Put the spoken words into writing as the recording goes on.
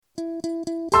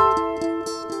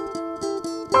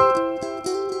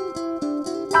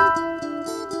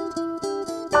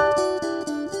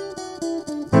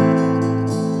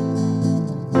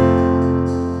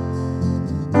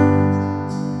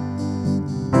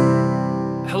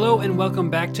Hello and welcome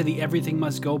back to the Everything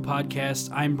Must Go podcast.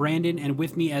 I'm Brandon, and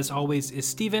with me as always is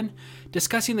Steven,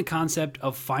 discussing the concept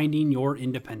of finding your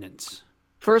independence.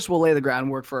 First, we'll lay the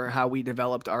groundwork for how we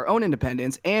developed our own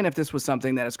independence and if this was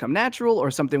something that has come natural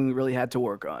or something we really had to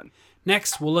work on.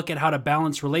 Next, we'll look at how to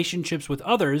balance relationships with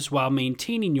others while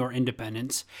maintaining your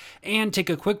independence, and take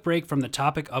a quick break from the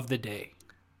topic of the day.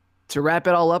 To wrap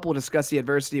it all up, we'll discuss the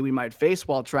adversity we might face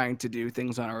while trying to do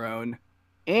things on our own.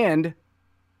 And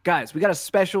guys, we got a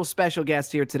special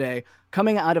guest here today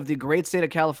coming out of the great state of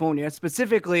California,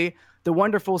 specifically the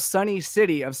wonderful sunny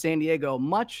city of San Diego,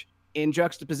 much in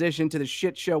juxtaposition to the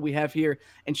shit show we have here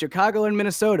in Chicago and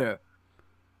Minnesota.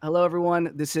 Hello,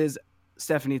 everyone. This is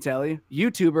Stephanie Telly,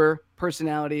 YouTuber,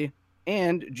 personality,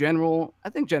 and general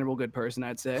good person,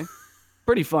 I'd say.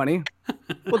 Pretty funny.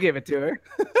 We'll give it to her.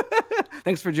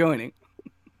 Thanks for joining.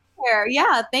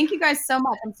 Yeah, thank you guys so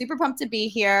much. I'm super pumped to be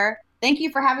here. Thank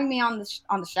you for having me on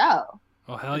the show.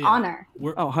 Oh, hell yeah. Honor.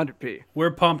 100p.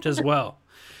 We're pumped as well.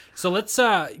 So let's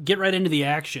get right into the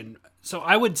action. So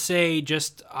I would say,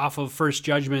 just off of first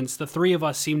judgments, the three of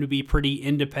us seem to be pretty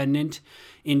independent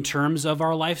in terms of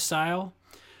our lifestyle.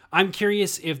 I'm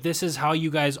curious if this is how you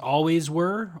guys always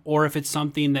were, or if it's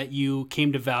something that you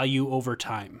came to value over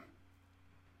time.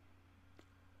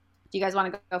 Do you guys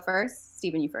want to go first?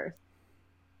 Steven, you first.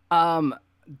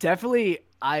 Definitely,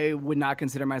 I would not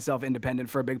consider myself independent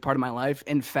for a big part of my life.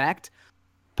 In fact,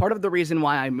 part of the reason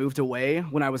why I moved away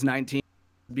when I was 19,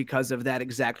 because of that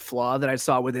exact flaw that I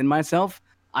saw within myself.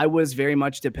 I was very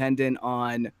much dependent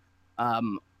on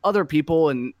other people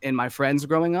and my friends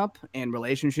growing up and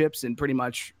relationships, and pretty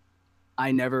much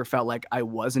I never felt like I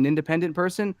was an independent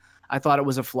person. I thought it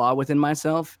was a flaw within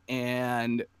myself,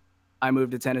 and I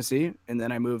moved to Tennessee, and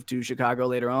then I moved to Chicago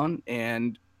later on,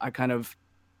 and I kind of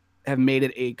have made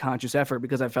it a conscious effort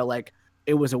because I felt like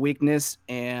it was a weakness,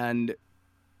 and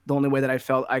the only way that I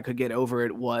felt I could get over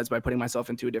it was by putting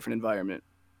myself into a different environment.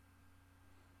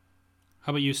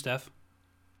 How about you, Steph?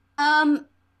 To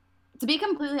be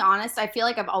completely honest, I feel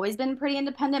like I've always been pretty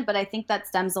independent, but I think that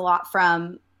stems a lot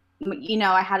from,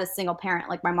 I had a single parent.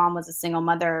 Like, my mom was a single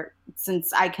mother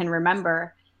since I can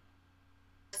remember.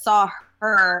 I saw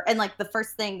her, and like the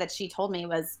first thing that she told me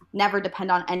was never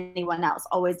depend on anyone else,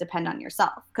 always depend on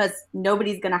yourself, because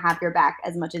nobody's going to have your back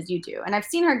as much as you do. And I've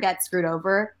seen her get screwed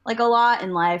over like a lot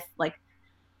in life, like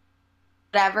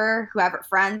whoever,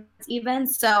 friends even.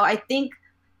 So I think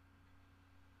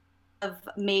have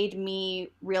made me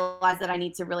realize that I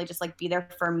need to really just like be there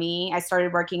for me. I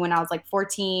started working when I was like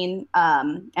 14,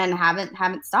 and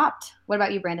haven't stopped. What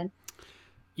about you, Brandon?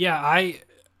 Yeah,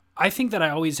 I think that I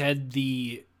always had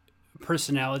the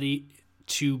personality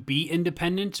to be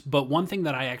independent, but one thing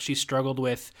that I actually struggled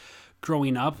with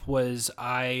growing up was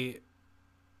I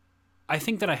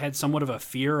think that I had somewhat of a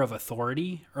fear of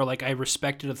authority, or like I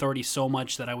respected authority so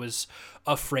much that I was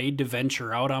afraid to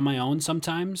venture out on my own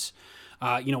sometimes.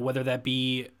 Whether that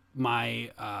be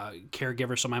my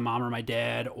caregiver, so my mom or my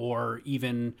dad, or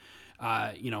even,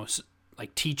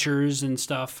 like teachers and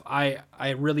stuff. I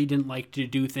really didn't like to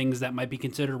do things that might be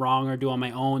considered wrong or do on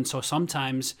my own. So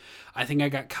sometimes I think I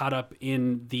got caught up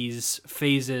in these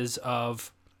phases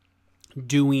of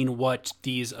doing what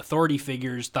these authority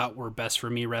figures thought were best for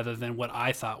me rather than what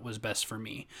I thought was best for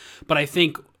me. But I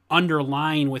think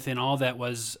underlying within all that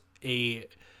was a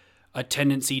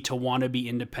tendency to want to be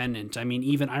independent. I mean,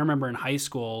 even I remember in high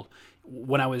school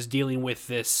when I was dealing with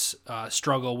this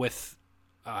struggle with,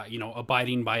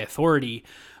 abiding by authority,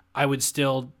 I would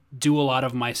still do a lot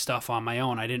of my stuff on my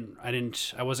own.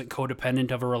 I wasn't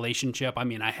codependent of a relationship. I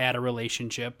mean, I had a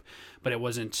relationship, but it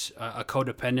wasn't a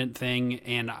codependent thing.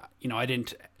 And, I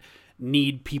didn't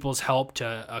need people's help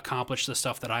to accomplish the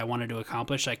stuff that I wanted to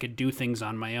accomplish. I could do things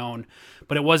on my own,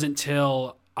 but it wasn't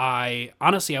till it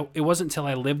wasn't until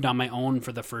I lived on my own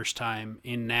for the first time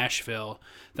in Nashville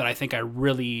that I think I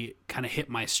really kind of hit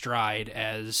my stride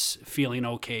as feeling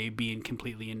okay being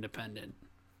completely independent.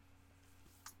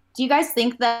 Do you guys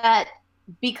think that,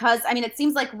 because, it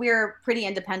seems like we're pretty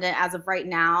independent as of right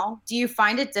now, do you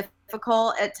find it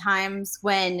difficult at times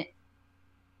when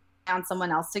on someone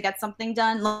else to get something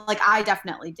done? Like, I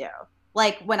definitely do.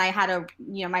 Like, when I had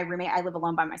my roommate, I live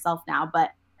alone by myself now,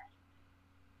 but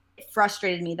it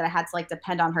frustrated me that I had to like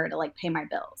depend on her to like pay my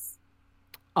bills.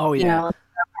 Oh yeah.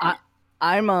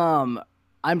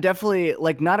 I'm definitely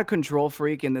like not a control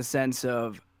freak in the sense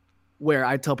of where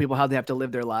I tell people how they have to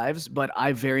live their lives, but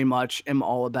I very much am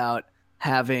all about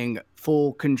having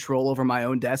full control over my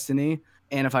own destiny.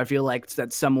 And if I feel like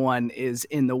that someone is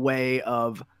in the way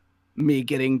of me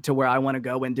getting to where I want to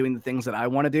go and doing the things that I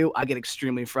want to do, I get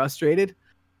extremely frustrated.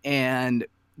 And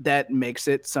that makes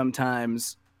it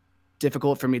sometimes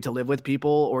difficult for me to live with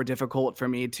people or difficult for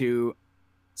me to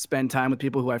spend time with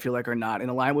people who I feel like are not in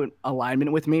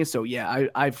alignment with me. So yeah,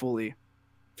 I fully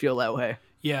feel that way.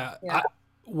 Yeah.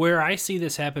 Where I see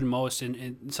this happen most,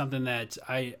 and something that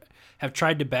I have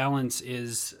tried to balance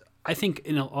is, I think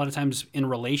in a lot of times in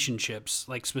relationships,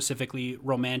 like specifically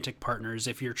romantic partners,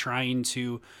 if you're trying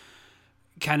to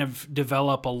kind of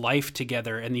develop a life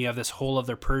together and you have this whole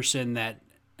other person that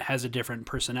has a different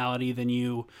personality than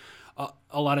you,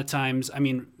 a lot of times, I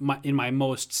mean, in my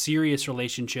most serious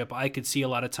relationship, I could see a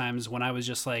lot of times when I was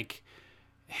just like,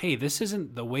 hey, this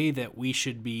isn't the way that we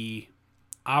should be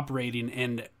operating.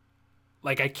 And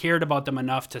like, I cared about them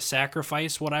enough to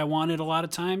sacrifice what I wanted a lot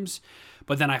of times.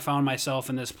 But then I found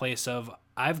myself in this place of,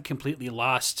 I've completely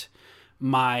lost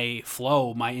my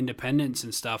flow, my independence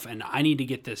and stuff, and I need to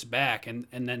get this back. And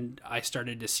then I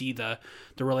started to see the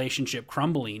relationship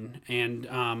crumbling.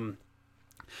 And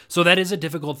so that is a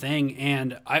difficult thing.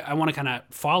 And I want to kind of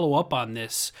follow up on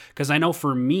this, because I know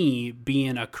for me,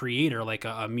 being a creator, like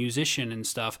a musician and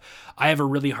stuff, I have a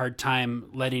really hard time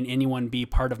letting anyone be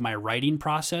part of my writing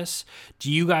process.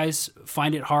 Do you guys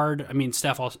find it hard? I mean,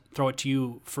 Steph, I'll throw it to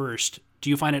you first. Do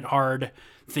you find it hard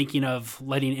thinking of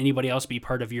letting anybody else be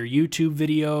part of your YouTube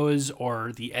videos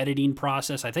or the editing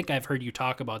process? I think I've heard you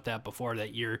talk about that before,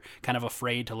 that you're kind of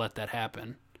afraid to let that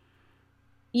happen.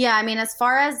 Yeah, I mean, as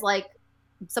far as like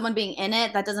someone being in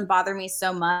it, that doesn't bother me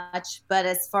so much. But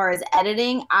as far as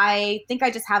editing, I think I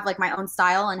just have like my own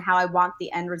style and how I want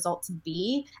the end result to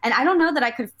be. And I don't know that I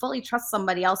could fully trust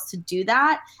somebody else to do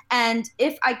that. And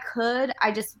if I could,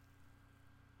 it's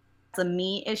a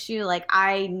me issue. Like,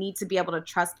 I need to be able to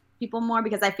trust people more,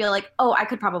 because I feel like, oh, I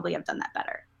could probably have done that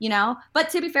better, you know? But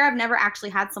to be fair, I've never actually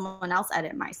had someone else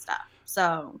edit my stuff.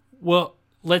 So, well,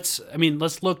 let's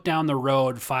look down the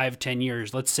road 5-10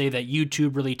 years. Let's say that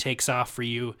YouTube really takes off for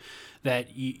you,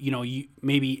 that you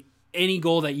maybe any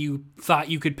goal that you thought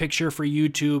you could picture for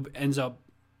YouTube ends up,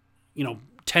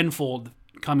 tenfold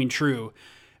coming true.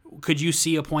 Could you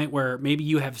see a point where maybe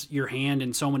you have your hand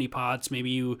in so many pots, maybe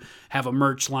you have a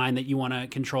merch line that you want to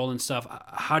control and stuff?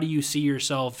 How do you see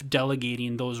yourself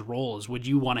delegating those roles? Would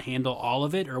you want to handle all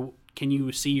of it, or can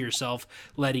you see yourself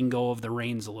letting go of the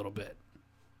reins a little bit?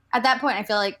 At that point, I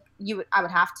feel like I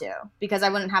would have to, because I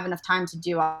wouldn't have enough time to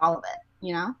do all of it,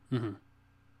 Mm-hmm.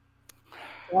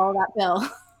 All that bill,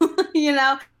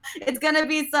 it's going to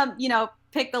be some,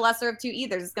 pick the lesser of two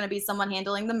either. It's going to be someone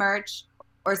handling the merch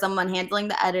or someone handling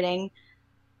the editing.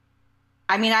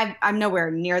 I mean, I'm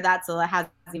nowhere near that, so that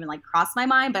hasn't even like crossed my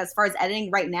mind. But as far as editing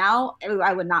right now,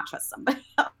 I would not trust somebody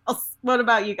else. What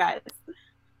about you guys?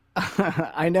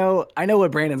 I know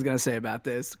what Brandon's going to say about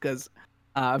this, because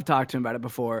I've talked to him about it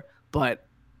before, but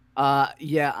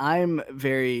yeah,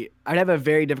 I'd have a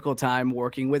very difficult time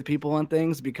working with people on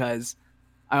things, because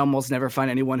I almost never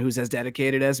find anyone who's as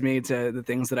dedicated as me to the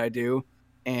things that I do.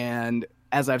 And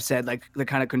as I've said, like, the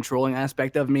kind of controlling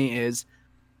aspect of me is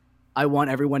I want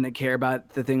everyone to care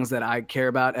about the things that I care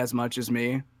about as much as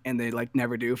me, and they like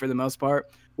never do for the most part,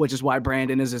 which is why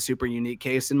Brandon is a super unique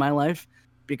case in my life,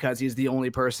 because he's the only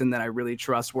person that I really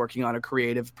trust working on a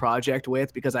creative project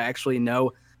with, because I actually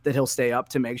know that he'll stay up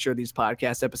to make sure these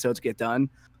podcast episodes get done.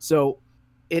 So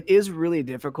it is really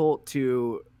difficult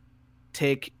to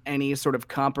take any sort of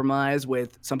compromise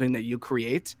with something that you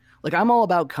create. Like, I'm all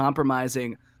about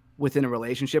compromising within a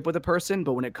relationship with a person,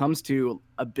 but when it comes to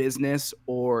a business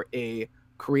or a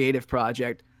creative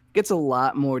project, it gets a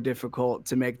lot more difficult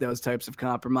to make those types of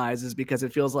compromises, because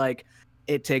it feels like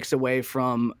it takes away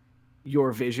from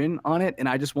your vision on it. And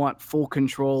I just want full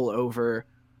control over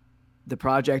the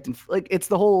project. And like, it's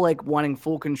the whole like wanting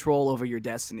full control over your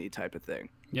destiny type of thing.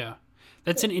 Yeah.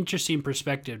 That's an interesting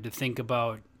perspective to think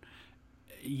about,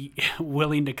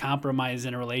 willing to compromise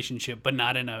in a relationship, but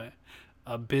not in a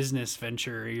business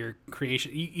venture or your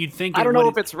creation. You'd think, I don't know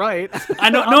if it's right.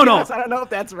 I know, no. I don't know if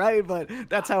that's right, but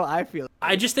that's how I feel.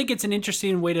 I just think it's an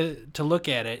interesting way to look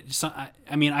at it. So,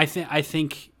 I mean, I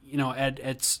think, at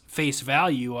its face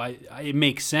value, it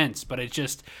makes sense, but it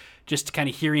just kind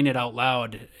of hearing it out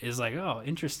loud is like, oh,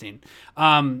 interesting.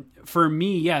 For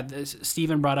me, yeah,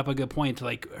 Steven brought up a good point.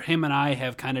 Like, him and I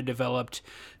have kind of developed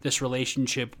this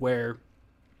relationship where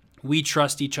we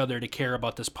trust each other to care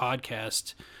about this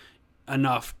podcast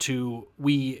enough to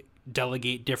we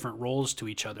delegate different roles to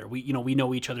each other. We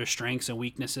know each other's strengths and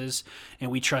weaknesses,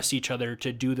 and we trust each other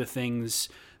to do the things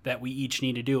that we each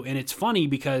need to do. And it's funny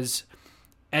because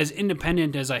as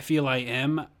independent as I feel I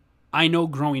am, I know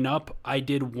growing up, I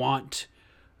did want,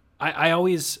 I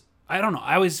always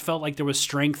felt like there was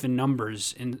strength in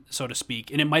numbers, so to speak.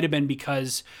 And it might've been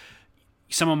because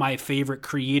some of my favorite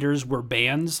creators were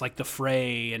bands like The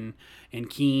Fray and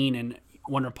Keen, and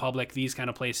One Republic, these kind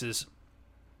of places,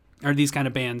 or these kind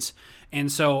of bands. And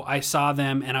so I saw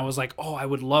them and I was like, oh, I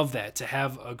would love that, to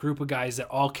have a group of guys that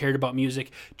all cared about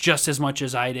music just as much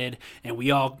as I did. And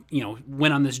we all,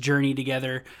 went on this journey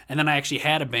together. And then I actually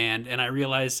had a band and I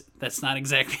realized that's not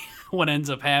exactly what ends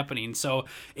up happening. So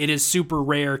it is super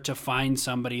rare to find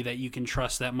somebody that you can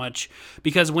trust that much,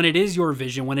 because when it is your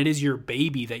vision, when it is your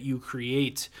baby that you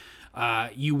create,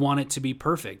 you want it to be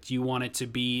perfect. You want it to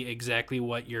be exactly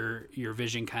what your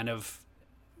vision kind of,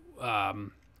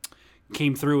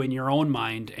 came through in your own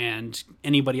mind, and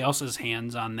anybody else's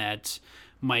hands on that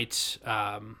might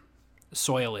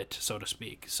soil it, so to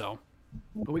speak. So,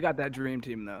 but we got that dream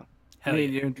team though. Hell yeah.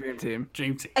 You dream team.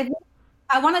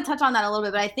 I want to touch on that a little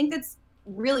bit, but I think that's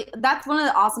one of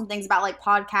the awesome things about like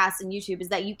podcasts and YouTube, is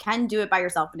that you can do it by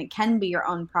yourself and it can be your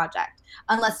own project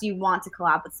unless you want to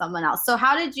collab with someone else. So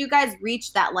how did you guys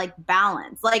reach that like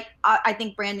balance? Like I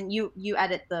think Brandon, you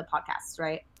edit the podcasts,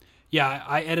 right? Yeah,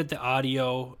 I edit the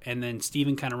audio, and then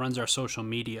Steven kind of runs our social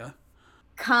media.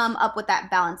 Come up with that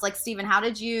balance. Like, Steven, how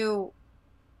did you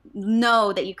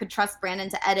know that you could trust Brandon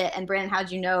to edit? And Brandon, how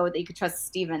did you know that you could trust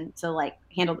Steven to like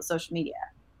handle the social media?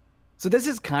 So this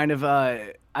is kind of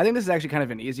I think this is actually kind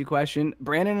of an easy question.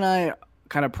 Brandon and I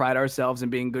kind of pride ourselves in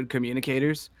being good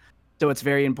communicators. So it's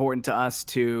very important to us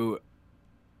to,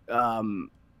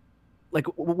 like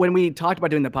when we talked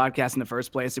about doing the podcast in the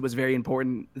first place, it was very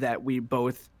important that we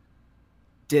both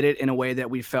did it in a way that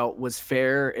we felt was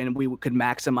fair and we could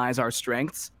maximize our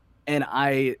strengths. And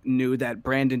I knew that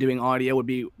Brandon doing audio would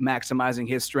be maximizing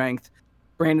his strength.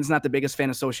 Brandon's not the biggest fan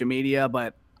of social media,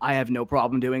 but I have no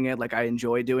problem doing it. Like, I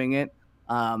enjoy doing it.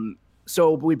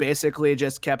 So we basically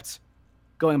just kept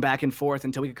going back and forth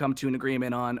until we could come to an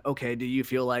agreement on, okay, do you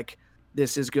feel like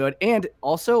this is good? And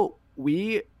also,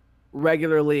 we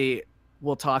regularly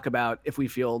will talk about if we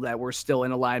feel that we're still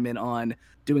in alignment on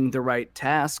doing the right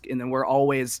task. And then we're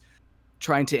always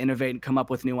trying to innovate and come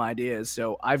up with new ideas.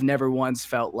 So I've never once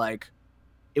felt like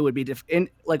it would be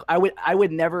I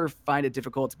would never find it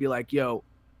difficult to be like, yo,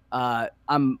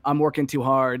 I'm working too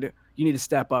hard. You need to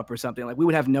step up or something. Like, we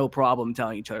would have no problem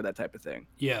telling each other that type of thing.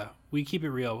 Yeah, we keep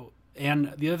it real.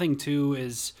 And the other thing too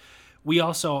is we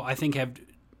also, I think, have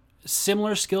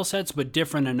similar skill sets, but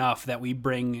different enough that we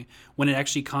bring when it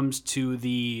actually comes to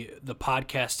the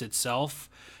podcast itself.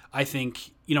 I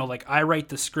think, like, I write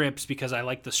the scripts because I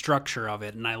like the structure of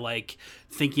it and I like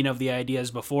thinking of the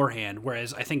ideas beforehand.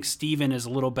 Whereas I think Steven is a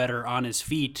little better on his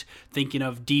feet, thinking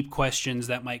of deep questions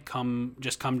that might come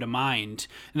to mind.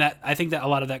 And that, I think that a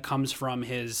lot of that comes from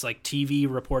his like TV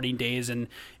reporting days and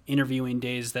interviewing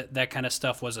days. That kind of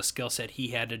stuff was a skill set he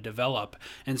had to develop.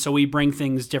 And so we bring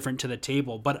things different to the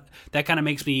table. But that kind of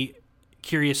makes me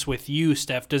curious with you,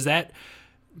 Steph. Does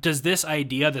this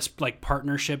idea, this like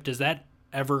partnership, does that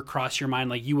ever cross your mind?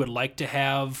 Like, you would like to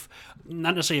have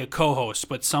not necessarily a co-host,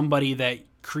 but somebody that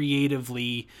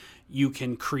creatively you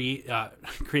can create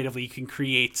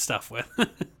stuff with?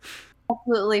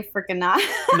 Absolutely freaking not.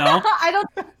 No? I don't.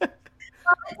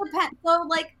 It depends. So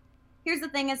like, here's the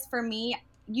thing is, for me,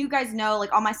 you guys know,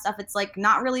 like, all my stuff, it's like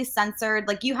not really censored.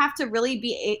 Like, you have to really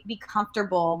be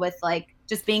comfortable with like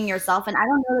just being yourself. And I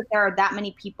don't know that there are that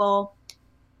many people,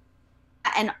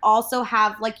 and also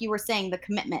have, like you were saying, the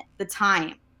commitment, the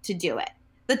time to do it.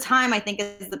 The time, I think,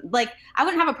 is like, I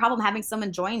wouldn't have a problem having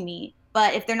someone join me,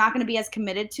 but if they're not going to be as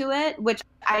committed to it, which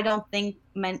I don't think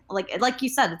like you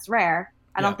said, it's rare.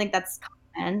 I don't think that's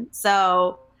common.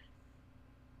 So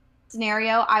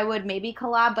scenario, I would maybe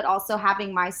collab, but also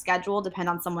having my schedule depend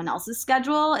on someone else's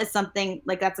schedule is something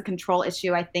like, that's a control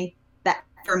issue. I think that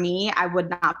for me, I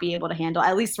would not be able to handle,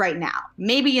 at least right now.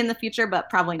 Maybe in the future, but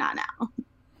probably not now.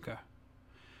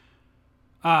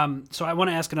 So I want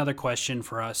to ask another question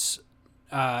for us,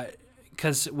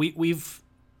 because we've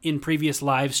in previous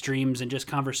live streams and just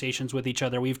conversations with each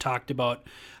other, we've talked about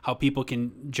how people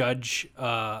can judge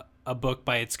a book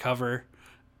by its cover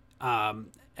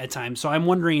at times. So I'm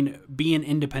wondering, being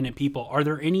independent people, are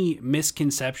there any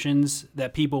misconceptions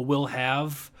that people will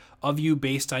have of you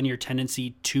based on your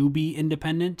tendency to be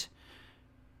independent?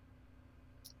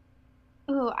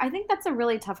 Oh, I think that's a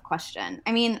really tough question.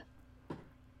 I mean,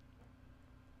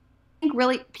 think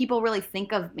really people really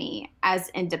think of me as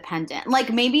independent.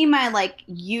 Like, maybe my like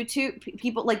YouTube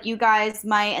people, like you guys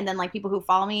might, and then like people who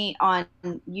follow me on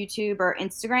YouTube or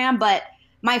Instagram, but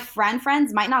my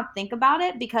friends might not think about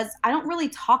it because I don't really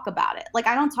talk about it. Like,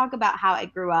 I don't talk about how I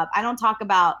grew up. I don't talk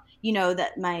about,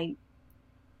 that my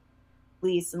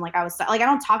lease and like I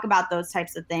don't talk about those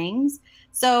types of things.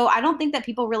 So I don't think that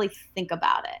people really think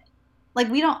about it. Like,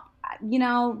 we don't,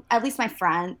 at least my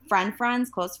friends,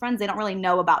 close friends, they don't really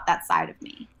know about that side of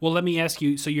me. Well, let me ask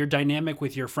you, so your dynamic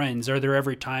with your friends, are there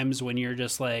ever times when you're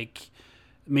just like,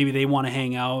 maybe they want to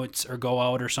hang out or go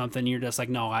out or something, you're just like,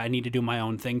 no, I need to do my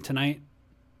own thing tonight?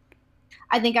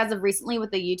 I think as of recently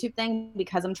with the YouTube thing,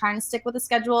 because I'm trying to stick with a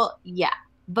schedule, yeah.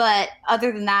 But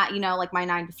other than that, like my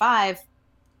 9 to 5,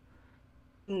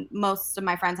 most of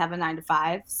my friends have a 9 to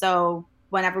 5. So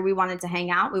whenever we wanted to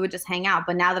hang out, we would just hang out.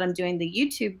 But now that I'm doing the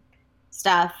YouTube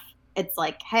stuff, it's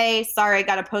like, hey, sorry, I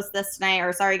got to post this tonight,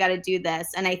 or sorry, I got to do this.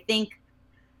 And I think,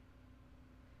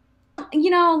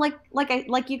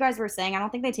 like you guys were saying, I don't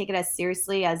think they take it as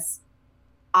seriously as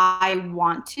I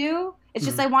want to. It's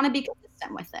just I want to be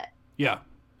consistent with it. Yeah,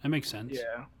 that makes sense.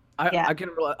 Yeah,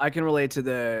 I can relate to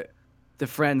the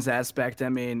friends aspect. I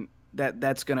mean,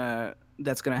 that's gonna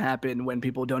happen when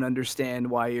people don't understand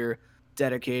why you're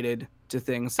dedicated to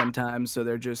things sometimes. So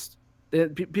they're just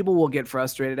people will get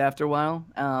frustrated after a while.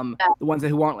 The ones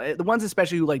who aren't, the ones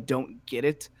especially who like don't get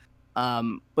it.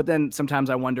 But then sometimes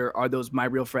I wonder, are those my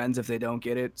real friends if they don't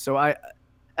get it? So I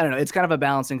don't know. It's kind of a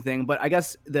balancing thing. But I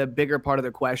guess the bigger part of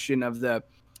the question of the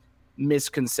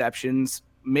misconceptions,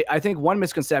 I think one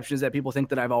misconception is that people think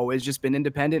that I've always just been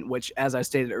independent, which, as I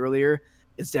stated earlier,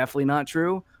 is definitely not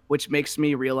true. Which makes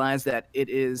me realize that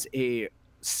it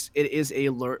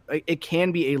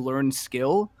can be a learned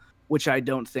skill, which I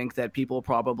don't think that people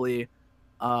probably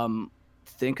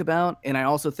think about. And I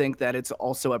also think that it's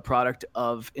also a product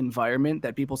of environment,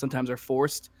 that people sometimes are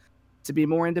forced to be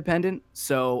more independent.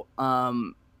 So I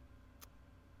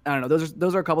don't know.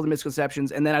 Those are a couple of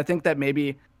misconceptions. And then I think that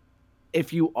maybe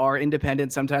if you are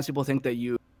independent, sometimes people think that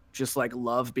you just like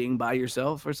love being by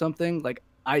yourself or something. Like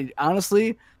I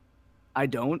honestly, I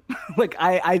don't. Like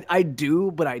I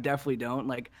do, but I definitely don't.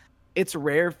 Like it's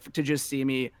rare to just see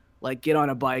me like get on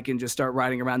a bike and just start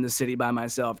riding around the city by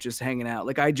myself, just hanging out.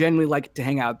 Like I genuinely like to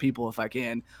hang out with people if I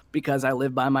can, because I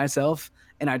live by myself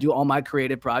and I do all my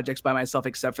creative projects by myself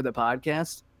except for the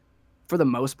podcast for the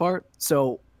most part.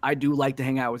 So I do like to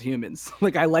hang out with humans.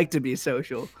 Like I like to be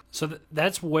social. So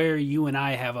that's where you and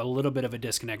I have a little bit of a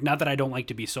disconnect. Not that I don't like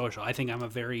to be social. I think I'm a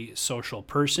very social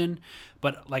person,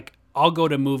 but like I'll go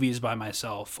to movies by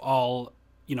myself.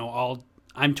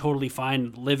 I'm totally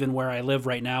fine living where I live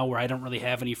right now, where I don't really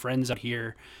have any friends out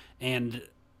here, and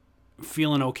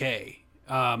feeling okay.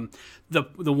 The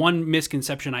one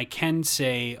misconception I can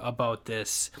say about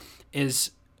this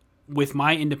is, with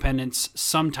my independence,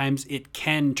 sometimes it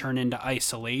can turn into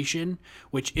isolation,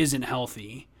 which isn't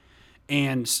healthy.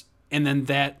 And then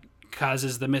that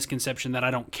causes the misconception that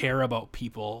I don't care about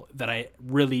people that I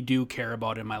really do care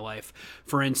about in my life.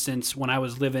 For instance, when I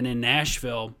was living in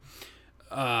Nashville,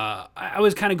 I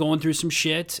was kind of going through some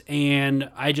shit, and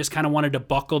I just kind of wanted to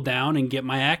buckle down and get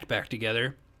my act back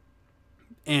together.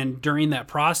 And during that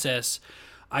process,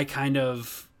 I kind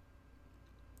of,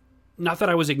 not that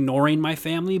I was ignoring my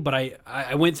family, but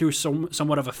I went through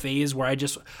somewhat of a phase where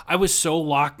I was so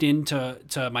locked into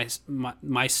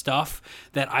my stuff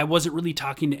that I wasn't really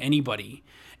talking to anybody.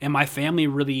 And my family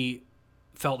really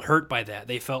felt hurt by that.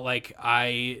 They felt like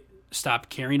I stopped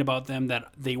caring about them,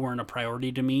 that they weren't a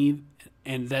priority to me.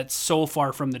 And that's so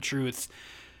far from the truth.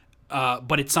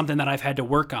 But it's something that I've had to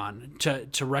work on,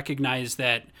 to recognize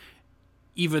that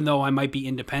even though I might be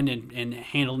independent and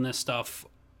handling this stuff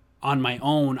on my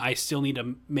own, I still need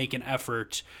to make an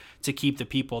effort to keep the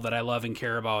people that I love and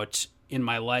care about in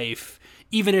my life.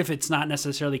 Even if it's not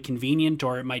necessarily convenient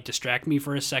or it might distract me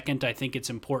for a second, I think it's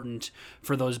important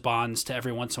for those bonds to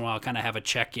every once in a while kind of have a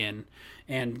check-in.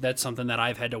 And that's something that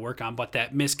I've had to work on. But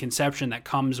that misconception that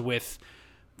comes with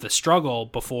the struggle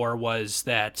before was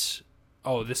that,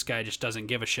 oh, this guy just doesn't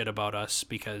give a shit about us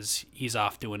because he's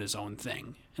off doing his own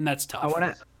thing. And that's tough.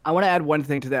 I want to add one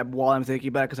thing to that while I'm thinking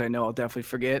about it, because I know I'll definitely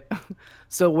forget.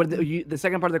 So the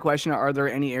second part of the question, are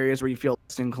there any areas where you feel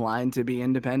less inclined to be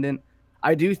independent?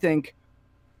 I do think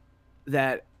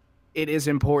that it is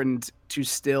important to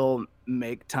still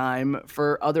make time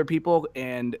for other people,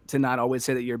 and to not always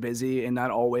say that you're busy and not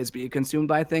always be consumed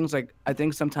by things. Like I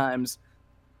think sometimes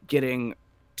getting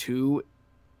too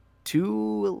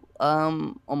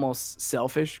almost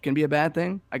selfish can be a bad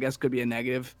thing. I guess could be a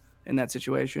negative in that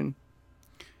situation.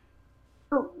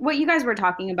 What you guys were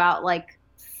talking about, like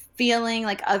feeling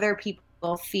like other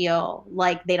people feel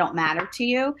like they don't matter to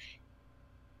you,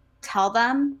 tell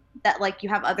them that like you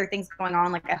have other things going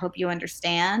on. Like, I hope you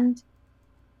understand.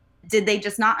 Did they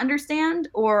just not understand,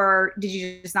 or did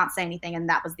you just not say anything and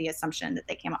that was the assumption that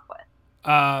they came up with?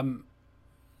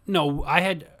 No, I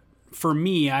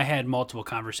had multiple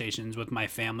conversations with my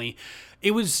family.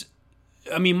 It was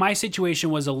I mean, my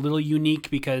situation was a little unique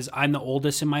because I'm the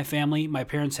oldest in my family. My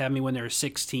parents had me when they were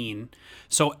 16.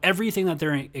 So everything that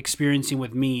they're experiencing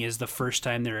with me is the first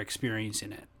time they're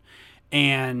experiencing it.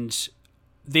 And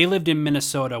they lived in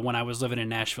Minnesota when I was living in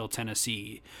Nashville,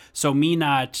 Tennessee. So me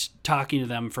not talking to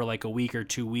them for like a week or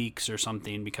 2 weeks or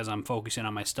something because I'm focusing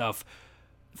on my stuff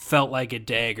felt like a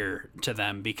dagger to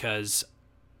them because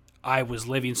I was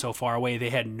living so far away.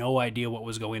 They had no idea what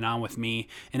was going on with me,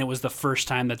 and it was the first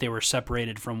time that they were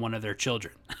separated from one of their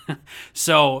children.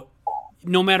 So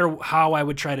no matter how I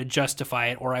would try to justify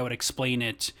it or I would explain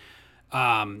it,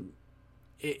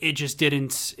 it just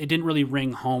didn't really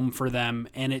ring home for them,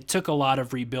 and it took a lot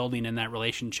of rebuilding in that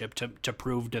relationship to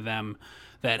prove to them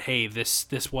that, hey,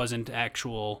 this wasn't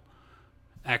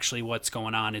actually what's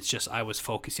going on. It's just I was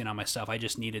focusing on my stuff. I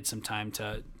just needed some time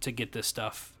to get this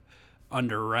stuff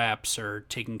under wraps or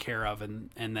taken care of, and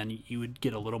then you would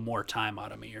get a little more time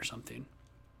out of me or something.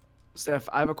 Steph,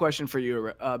 I have a question for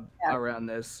you around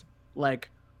this. Like,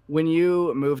 when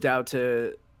you moved out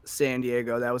to San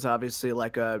Diego, that was obviously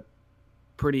like a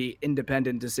pretty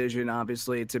independent decision,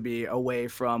 obviously, to be away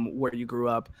from where you grew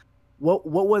up. What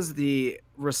was the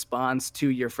response to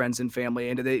your friends and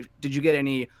family? And did you get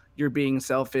any "you're being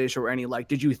selfish" or any like,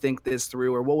 did you think this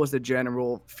through, or what was the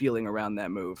general feeling around that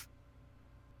move?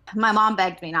 My mom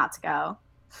begged me not to go,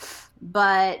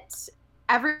 but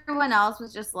everyone else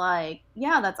was just like,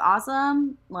 yeah, that's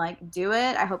awesome. Like, do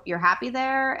it. I hope you're happy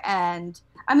there. And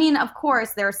I mean, of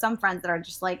course, there are some friends that are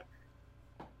just like,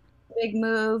 big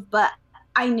move, but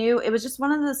I knew it was just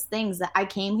one of those things that I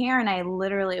came here and I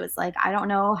literally was like, I don't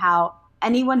know how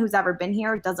anyone who's ever been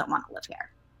here doesn't want to live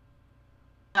here.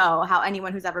 Know how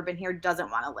anyone who's ever been here doesn't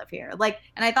want to live here. Like,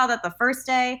 and I thought that the first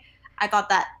day, I thought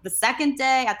that the second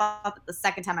day, I thought that the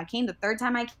second time I came, the third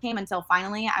time I came, until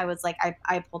finally I was like,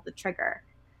 I pulled the trigger.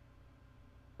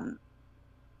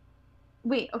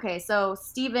 Wait, okay, so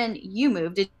Steven, you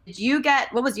moved. Did you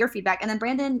what was your feedback? And then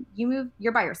Brandon, you moved,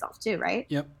 you're by yourself too, right?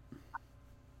 Yep.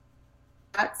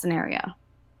 That scenario.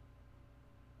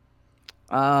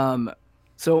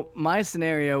 So my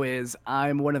scenario is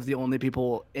I'm one of the only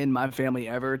people in my family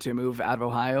ever to move out of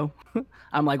Ohio.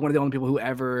 I'm like one of the only people who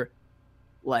ever,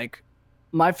 like,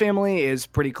 my family is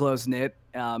pretty close knit,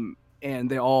 and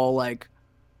they all like,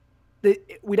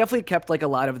 we definitely kept like a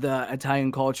lot of the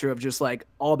Italian culture of just like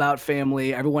all about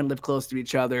family. Everyone lived close to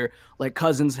each other, like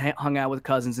cousins hung out with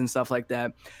cousins and stuff like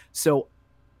that. So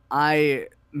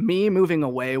me moving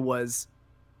away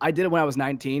I did it when I was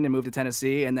 19 and moved to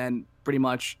Tennessee, and then pretty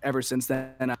much ever since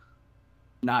then I've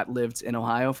not lived in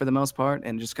Ohio for the most part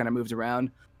and just kind of moved around.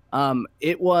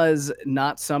 It was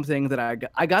not something that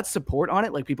I got support on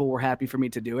it. Like, people were happy for me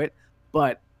to do it,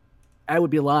 but I would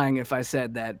be lying if I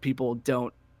said that people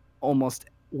don't almost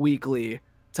weekly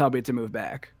tell me to move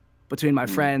back. Between my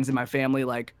friends and my family,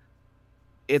 like,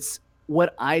 it's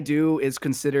what I do is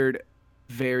considered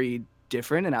very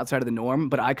different and outside of the norm,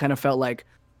 but I kind of felt like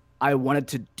I wanted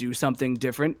to do something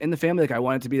different in the family. Like, I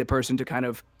wanted to be the person to kind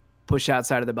of push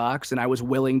outside of the box, and I was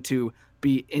willing to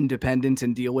be independent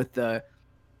and deal with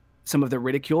some of the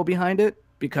ridicule behind it,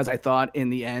 because I thought in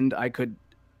the end I could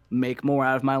make more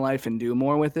out of my life and do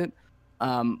more with it.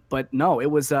 But no,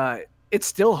 it's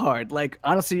still hard. Like,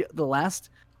 honestly, the last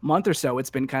month or so, it's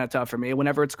been kind of tough for me.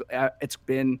 Whenever it's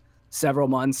been several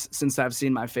months since I've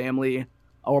seen my family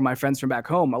or my friends from back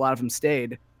home, a lot of them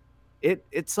stayed.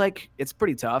 It's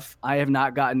pretty tough.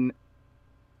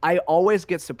 I always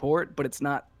get support, but it's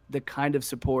not the kind of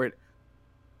support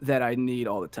that I need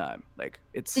all the time. Like,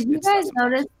 did you guys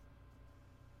notice?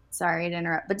 Sorry to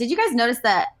interrupt, but did you guys notice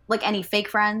that, like, any fake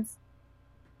friends?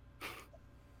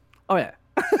 Oh yeah.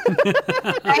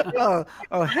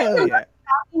 oh hell yeah.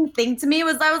 Thing to me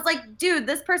was, I was like, dude,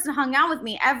 this person hung out with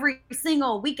me every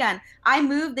single weekend. I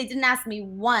moved, they didn't ask me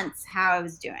once how I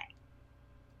was doing.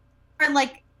 And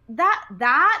like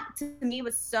that to me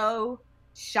was so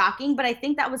shocking, but I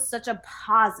think that was such a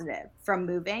positive from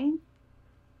moving.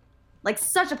 Like,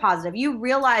 such a positive. You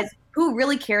realize who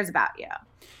really cares about you.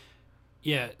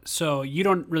 Yeah, so you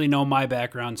don't really know my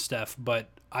background, Steph, but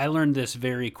I learned this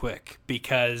very quick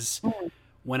because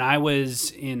when I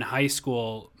was in high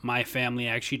school, my family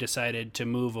actually decided to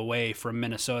move away from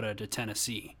Minnesota to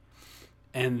Tennessee.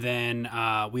 And then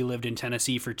we lived in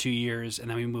Tennessee for 2 years, and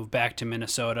then we moved back to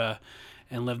Minnesota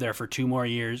and lived there for 2 more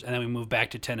years, and then we moved back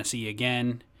to Tennessee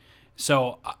again.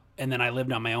 So, and then I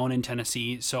lived on my own in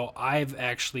Tennessee. So I've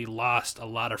actually lost a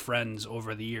lot of friends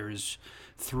over the years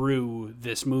through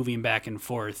this moving back and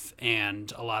forth,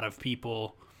 and a lot of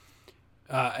people,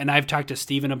 and I've talked to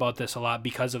Steven about this a lot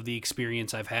because of the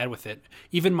experience I've had with it.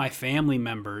 Even my family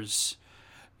members,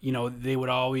 you know, they would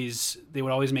always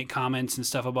make comments and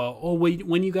stuff about, oh, wait,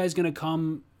 when you guys gonna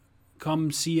come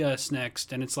see us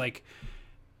next? And it's like,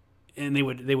 and they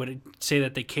would say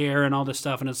that they care and all this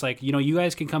stuff, and it's like, you know, you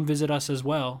guys can come visit us as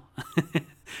well.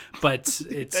 But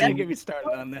it's Don't get me started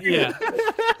on that. Yeah.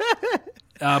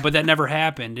 But that never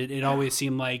happened. It always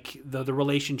seemed like the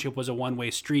relationship was a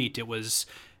one-way street. It was,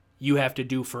 you have to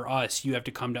do for us, you have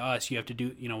to come to us, you have to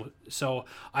do, you know. So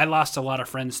I lost a lot of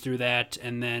friends through that.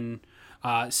 And then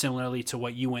similarly to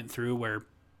what you went through, where,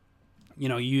 you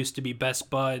know, you used to be best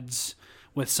buds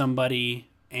with somebody,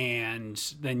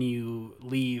 and then you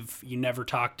leave, you never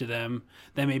talk to them.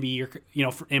 Then maybe you're, you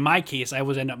know, in my case, I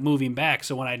was end up moving back.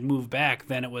 So when I'd move back,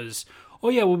 then it was, oh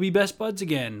yeah, we'll be best buds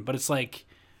again. But it's like,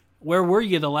 where were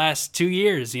you the last 2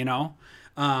 years, you know?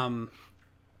 And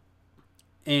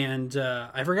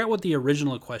I forgot what the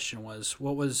original question was.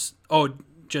 What was,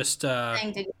 just...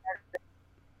 Did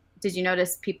you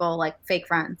notice people like fake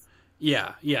friends?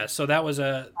 Yeah. So that was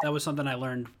something I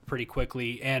learned pretty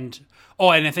quickly. And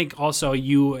and I think also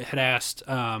you had asked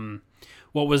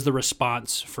what was the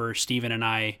response for Steven and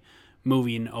I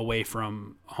moving away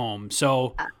from home.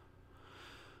 So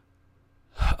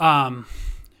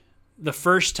the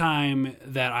first time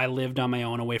that I lived on my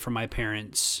own away from my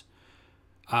parents,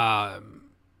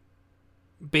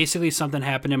 basically something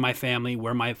happened in my family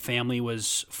where my family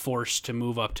was forced to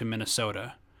move up to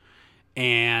Minnesota.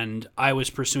 And I was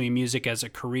pursuing music as a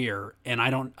career, and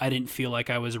I didn't feel like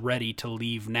I was ready to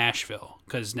leave Nashville,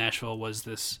 because Nashville was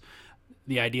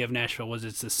the idea of Nashville was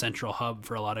it's the central hub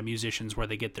for a lot of musicians where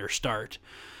they get their start.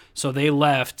 So they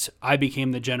left. I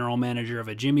became the general manager of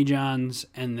a Jimmy John's,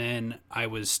 and then I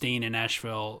was staying in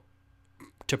Nashville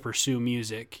to pursue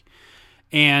music.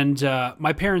 And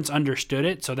my parents understood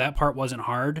it, so that part wasn't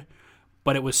hard,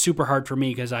 but it was super hard for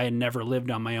me because I had never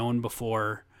lived on my own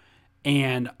before.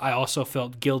 And I also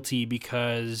felt guilty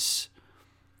because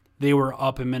they were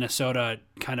up in Minnesota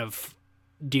kind of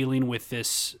dealing with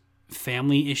this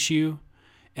family issue,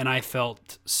 and I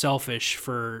felt selfish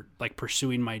for like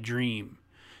pursuing my dream.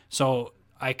 So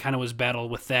I kind of was battled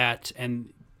with that,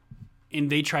 and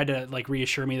they tried to like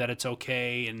reassure me that it's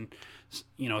okay and,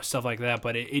 you know, stuff like that,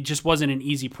 but it just wasn't an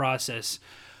easy process.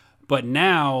 But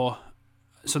now,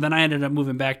 so then I ended up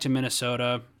moving back to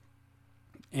Minnesota.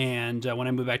 And when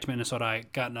I moved back to Minnesota, I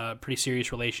got in a pretty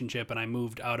serious relationship, and I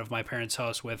moved out of my parents'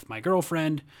 house with my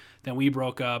girlfriend. Then we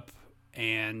broke up,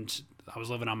 and I was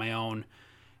living on my own.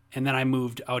 And then I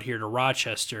moved out here to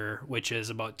Rochester, which is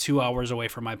about 2 hours away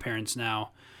from my parents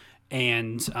now.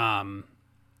 And on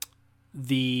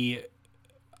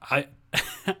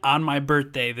my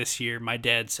birthday this year, my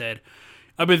dad said,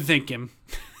 "I've been thinking,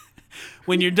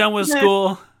 when you're done with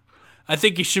school, I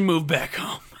think you should move back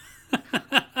home."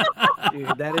 Dude,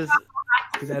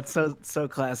 that's so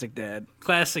classic dad.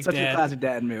 Such a classic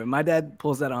dad move. My dad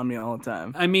pulls that on me all the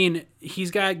time. I mean,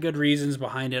 he's got good reasons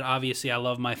behind it. Obviously, I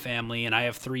love my family, and I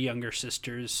have 3 younger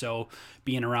sisters, so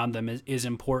being around them is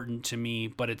important to me.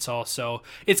 But it's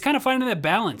kind of finding that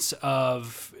balance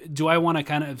of, do I want to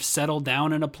kind of settle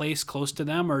down in a place close to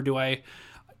them, or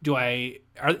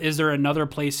is there another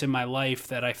place in my life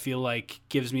that I feel like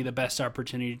gives me the best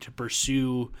opportunity to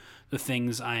pursue the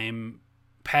things I'm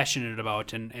passionate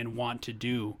about and want to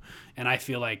do? And I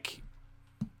feel like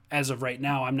as of right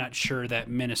now, I'm not sure that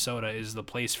Minnesota is the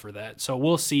place for that. So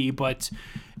we'll see. But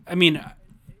I mean,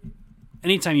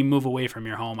 anytime you move away from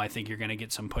your home, I think you're going to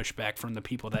get some pushback from the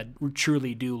people that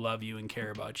truly do love you and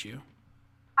care about you.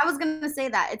 I was going to say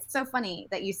that. It's so funny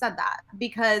that you said that,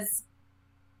 because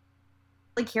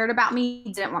they cared about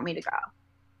me, didn't want me to go.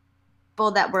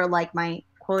 People that were like my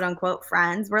quote unquote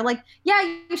friends were like, yeah,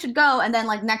 you should go. And then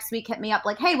like next week hit me up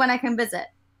like, hey, when can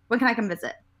I come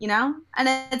visit? You know? And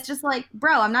it's just like,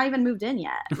 bro, I'm not even moved in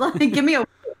yet. Like, give me a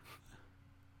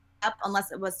up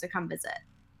unless it was to come visit.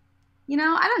 You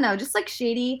know, I don't know, just like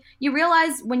shady. You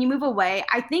realize when you move away,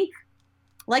 I think,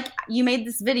 like you made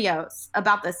this videos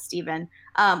about this, Steven,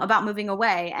 about moving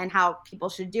away and how people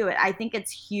should do it. I think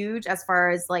it's huge as far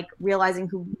as like realizing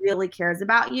who really cares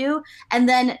about you. And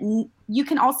then you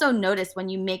can also notice when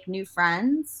you make new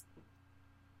friends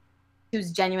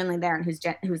who's genuinely there and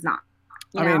who's not.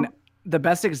 I mean, the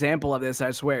best example of this,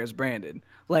 I swear, is Brandon.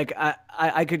 Like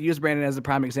I could use Brandon as a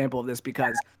prime example of this,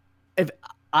 because if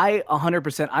I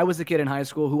 100%, I was a kid in high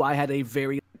school who I had a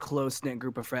very close-knit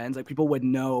group of friends. Like, people would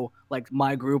know, like,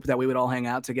 my group, that we would all hang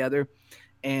out together.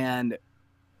 And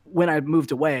when I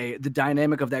moved away, the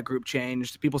dynamic of that group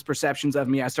changed. People's perceptions of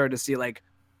me, I started to see, like,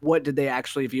 what did they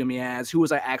actually view me as? Who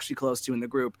was I actually close to in the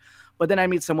group? But then I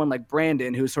meet someone like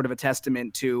Brandon, who's sort of a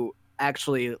testament to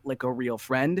actually, like, a real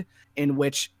friend, in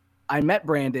which I met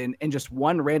Brandon in just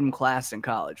one random class in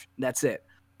college. That's it.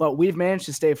 but we've managed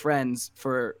to stay friends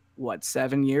for what,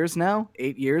 7 years now,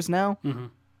 8 years now,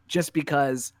 just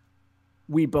because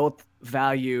we both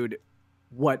valued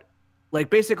what, like,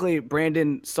 basically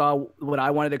Brandon saw what I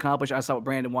wanted to accomplish. I saw what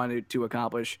Brandon wanted to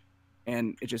accomplish.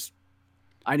 And it just,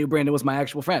 I knew Brandon was my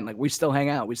actual friend. Like, we still hang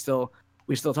out. We still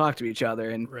talk to each other.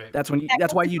 And that's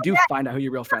why you do find out who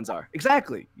your real friends are.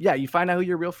 Exactly. Yeah. You find out who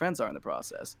your real friends are in the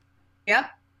process. Yep.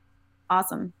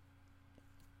 Awesome.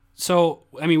 So,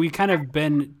 I mean, we've kind of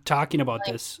been talking about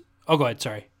this. Oh, go ahead.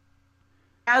 Sorry.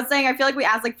 I was saying, I feel like we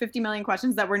asked like 50 million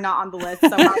questions that were not on the list.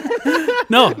 So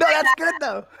No, that's good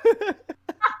though.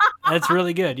 That's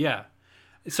really good. Yeah.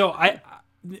 So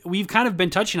we've kind of been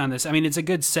touching on this. I mean, it's a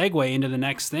good segue into the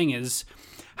next thing is,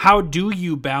 how do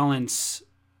you balance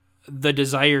the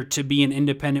desire to be an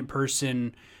independent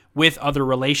person with other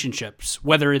relationships,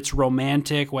 whether it's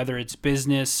romantic, whether it's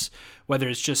business, whether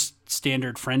it's just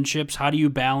standard friendships? How do you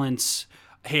balance,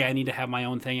 hey, I need to have my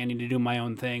own thing, I need to do my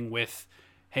own thing, with,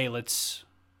 hey, let's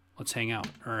hang out,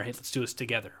 or hey, let's do this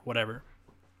together, whatever?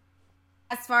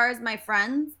 As far as my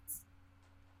friends,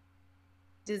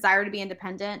 desire to be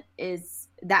independent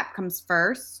that comes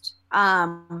first.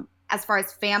 As far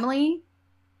as family,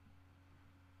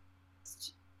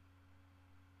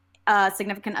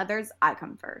 significant others, I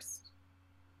come first.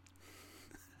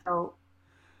 So,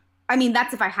 I mean,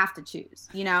 that's if I have to choose,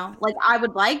 like, I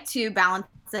would like to balance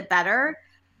it better.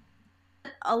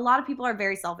 A lot of people are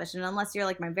very selfish, and unless you're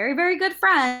like my very, very good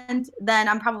friend, then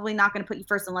I'm probably not going to put you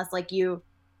first unless like you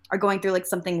are going through like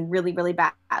something really, really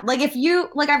bad. Like, if you,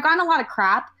 like, I've gotten a lot of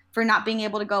crap for not being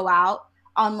able to go out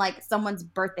on like someone's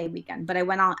birthday weekend, but I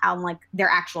went out on like their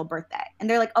actual birthday, and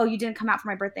they're like, oh, you didn't come out for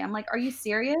my birthday. I'm like, are you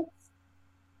serious?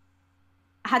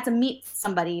 I had to meet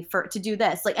somebody to do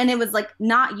this, like, and it was like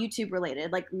not YouTube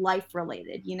related, like life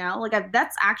related, like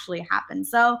that's actually happened.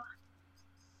 So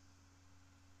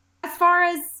as far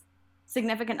as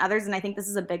significant others, and I think this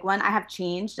is a big one, I have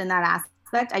changed in that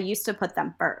aspect. I used to put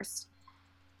them first,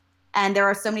 and there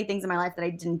are so many things in my life that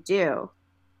I didn't do.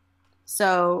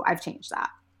 So I've changed that.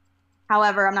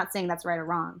 However, I'm not saying that's right or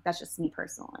wrong. That's just me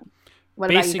personally. What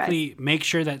Basically, about you guys? Make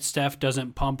sure that Steph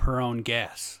doesn't pump her own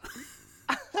gas.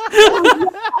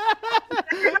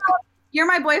 You're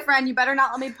my boyfriend. You better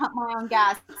not let me pump my own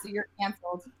gas, so you're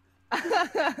canceled.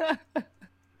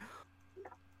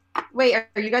 Wait,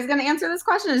 are you guys going to answer this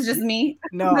question? It's just me?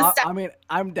 No, I mean,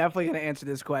 I'm definitely going to answer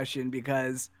this question,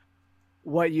 because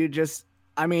what you just,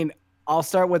 I mean, I'll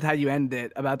start with how you ended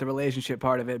it about the relationship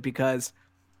part of it, because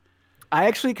I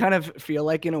actually kind of feel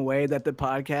like, in a way, that the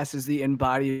podcast is the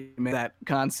embodiment of that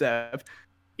concept.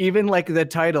 Even like the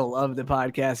title of the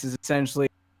podcast is essentially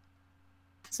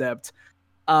concept,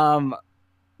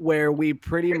 where we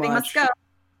pretty much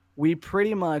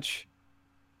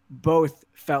both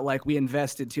felt like we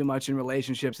invested too much in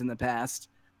relationships in the past,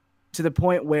 to the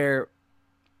point where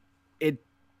it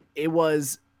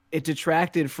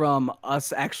detracted from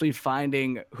us actually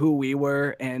finding who we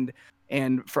were and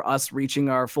for us reaching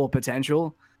our full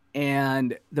potential.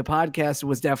 And the podcast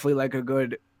was definitely like a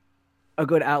good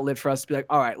outlet for us to be like,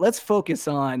 all right, let's focus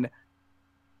on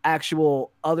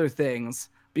actual other things,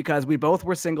 because we both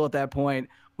were single at that point.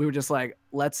 We were just like,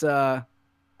 let's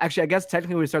actually, I guess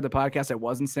technically when we started the podcast, I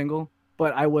wasn't single,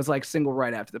 but I was like single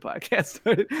right after the podcast.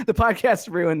 The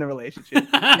podcast ruined the relationship.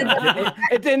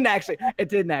 It didn't actually.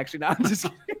 No,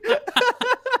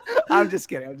 I'm just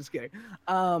kidding. I'm just kidding.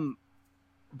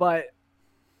 But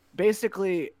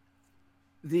basically,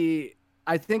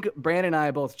 I think Brandon and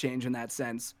I both change in that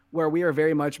sense, where we are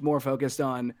very much more focused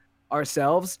on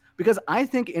ourselves, because I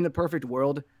think in the perfect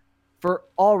world, for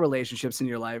all relationships in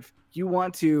your life, you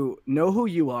want to know who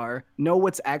you are, know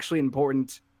what's actually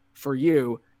important for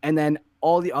you, and then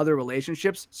all the other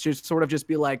relationships should sort of just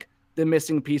be like the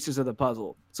missing pieces of the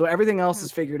puzzle. So everything else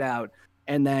is figured out,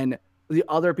 and then the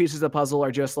other pieces of the puzzle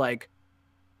are just like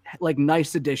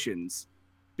nice additions.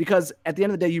 Because at the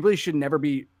end of the day, you really should never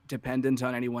be dependent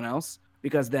on anyone else,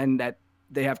 because then that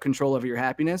they have control over your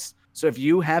happiness. So if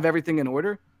you have everything in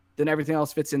order, then everything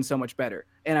else fits in so much better.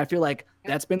 And I feel like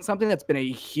that's been something that's been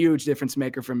a huge difference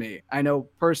maker for me. I know,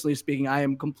 personally speaking, I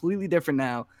am completely different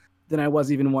now than I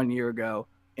was even 1 year ago.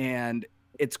 And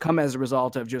it's come as a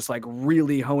result of just like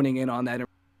really honing in on that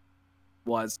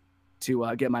was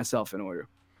to get myself in order.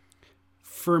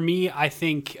 For me, I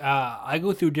think I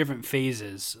go through different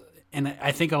phases, and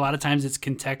I think a lot of times it's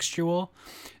contextual.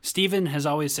 Steven has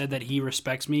always said that he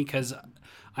respects me because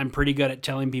I'm pretty good at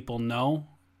telling people no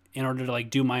in order to like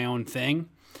do my own thing.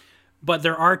 But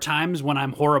there are times when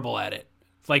I'm horrible at it.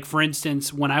 Like, for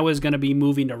instance, when I was going to be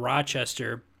moving to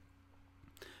Rochester,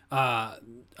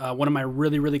 One of my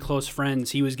really, really close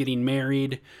friends, he was getting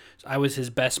married. I was his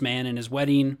best man in his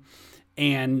wedding.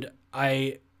 And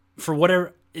I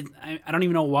don't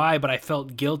even know why, but I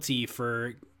felt guilty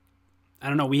for, I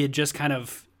don't know, we had just kind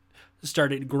of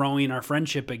started growing our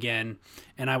friendship again.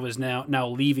 And I was now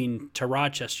leaving to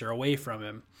Rochester away from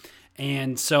him.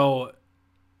 And so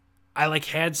I like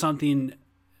had something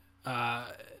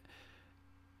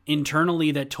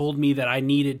internally that told me that I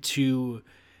needed to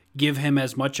give him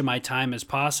as much of my time as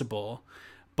possible.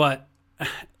 But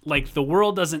like the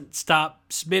world doesn't stop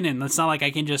spinning. It's not like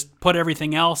I can just put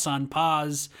everything else on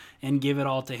pause and give it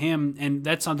all to him. And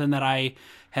that's something that I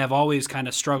have always kind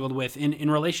of struggled with in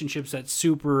relationships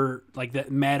that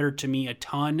matter to me a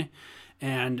ton.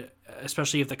 And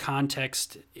especially if the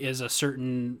context is in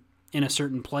a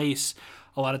certain place,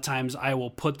 a lot of times I will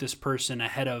put this person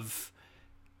ahead of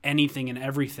anything and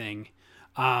everything.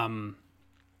 And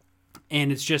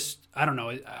it's just, I don't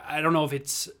know. I don't know if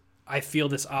it's, I feel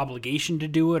this obligation to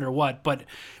do it or what, but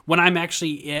when I'm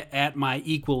actually at my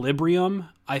equilibrium,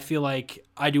 I feel like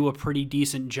I do a pretty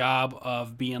decent job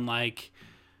of being like,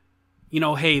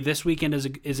 hey, this weekend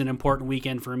is an important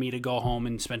weekend for me to go home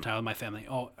and spend time with my family.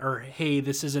 Oh, or hey,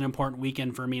 this is an important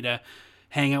weekend for me to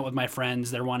hang out with my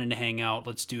friends. They're wanting to hang out.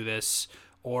 Let's do this.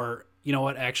 Or, you know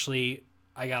what, actually,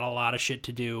 I got a lot of shit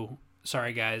to do.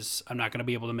 Sorry, guys, I'm not going to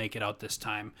be able to make it out this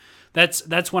time.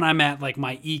 That's when I'm at like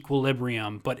my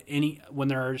equilibrium. But when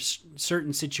there are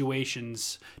certain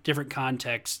situations, different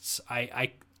contexts,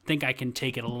 I think I can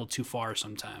take it a little too far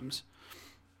sometimes.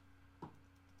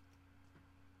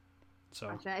 So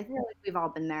gotcha. I feel like we've all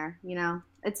been there.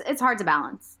 It's hard to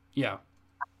balance. Yeah,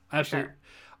 absolutely.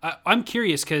 Sure. I'm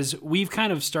curious because we've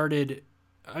kind of started.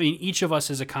 I mean, each of us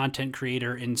is a content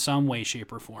creator in some way,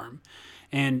 shape, or form.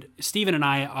 And Steven and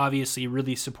I obviously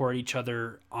really support each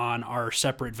other on our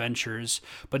separate ventures.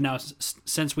 But now,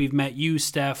 since we've met you,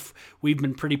 Steph, we've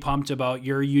been pretty pumped about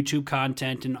your YouTube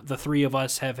content. And the three of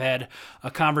us have had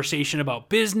a conversation about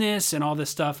business and all this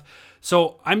stuff.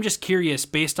 So I'm just curious,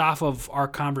 based off of our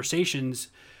conversations,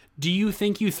 do you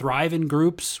think you thrive in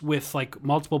groups with like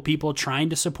multiple people trying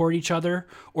to support each other?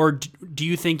 Or do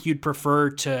you think you'd prefer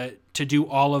to do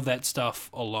all of that stuff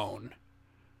alone?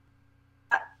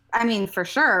 I mean, for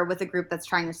sure, with a group that's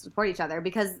trying to support each other,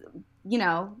 because,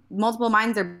 multiple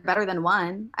minds are better than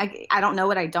one. I don't know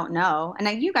what I don't know.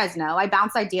 And you guys know, I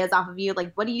bounce ideas off of you.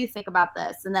 Like, what do you think about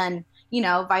this? And then,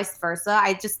 vice versa.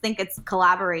 I just think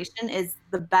collaboration is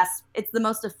the best. It's the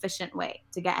most efficient way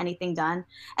to get anything done.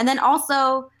 And then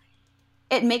also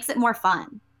it makes it more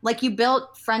fun. Like, you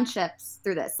built friendships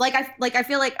through this. I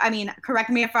feel like, I mean, correct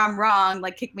me if I'm wrong,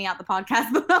 like kick me out the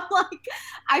podcast, but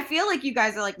I feel like you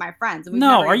guys are like my friends. And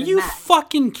no, are you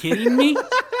fucking kidding me?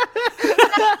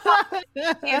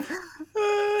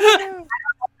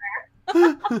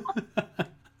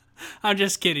 I'm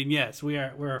just kidding. Yes,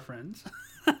 we're friends.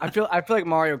 I feel like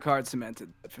Mario Kart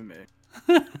cemented that for me.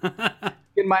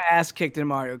 Getting my ass kicked in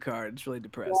Mario Kart. It's really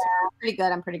depressing. Yeah, pretty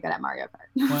good. I'm pretty good at Mario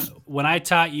Kart. When I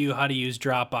taught you how to use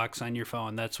Dropbox on your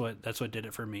phone, that's what did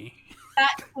it for me.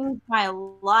 That changed my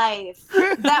life.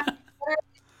 That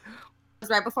was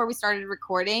right before we started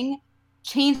recording.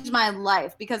 Changed my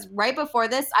life, because right before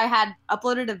this, I had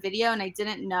uploaded a video and I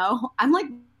didn't know. I'm like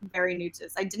very new to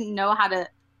this. I didn't know how to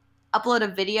upload a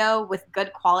video with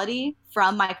good quality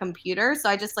from my computer, so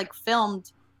I just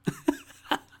filmed.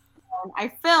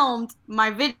 I filmed my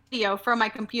video from my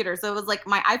computer. So it was like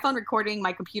my iPhone recording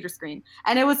my computer screen.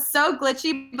 And it was so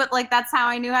glitchy, but that's how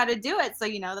I knew how to do it. So,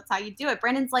 that's how you do it.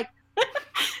 Brandon's like, so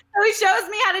he shows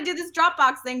me how to do this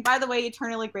Dropbox thing. By the way,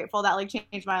 eternally grateful. That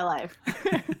changed my life.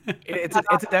 It's a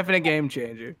definite game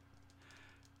changer.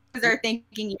 They're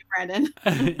thanking you, Brandon.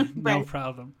 No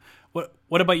problem.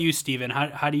 What about you, Steven?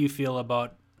 How do you feel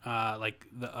about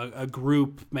a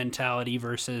group mentality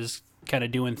versus kind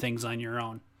of doing things on your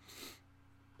own?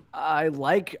 I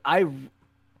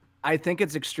think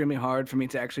it's extremely hard for me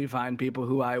to actually find people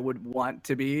who I would want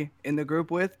to be in the group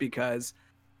with, because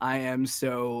I am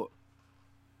so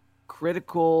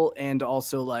critical, and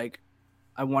also I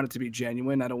want it to be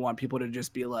genuine. I don't want people to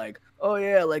just be like, oh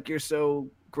yeah, you're so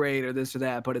great or this or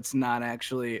that, but it's not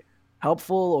actually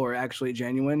helpful or actually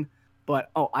genuine.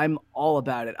 But I'm all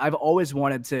about it. I've always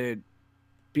wanted to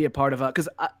be a part of because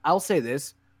I'll say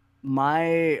this,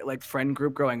 my friend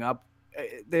group growing up,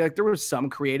 there were some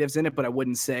creatives in it, but I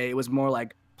wouldn't say it was more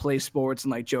play sports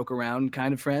and joke around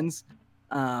kind of friends.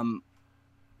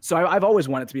 So I've always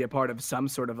wanted to be a part of some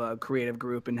sort of a creative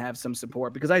group and have some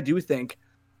support, because I do think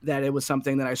that it was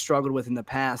something that I struggled with in the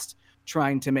past,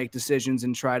 trying to make decisions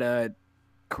and try to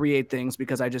create things,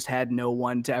 because I just had no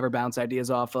one to ever bounce ideas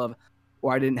off of,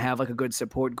 or I didn't have a good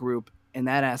support group in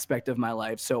that aspect of my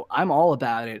life. So I'm all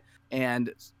about it.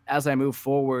 And as I move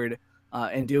forward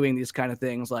and doing these kind of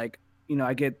things, like, you know,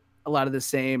 I get a lot of the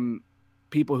same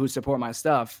people who support my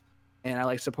stuff, and I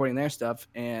like supporting their stuff.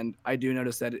 And I do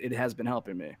notice that it has been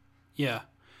helping me. Yeah.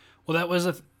 Well, that was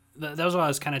what I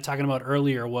was kind of talking about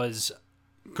earlier, was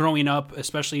growing up,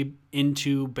 especially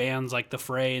into bands like the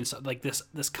Fray and stuff, like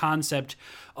this concept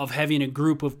of having a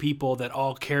group of people that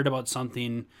all cared about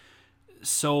something.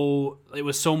 So it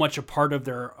was so much a part of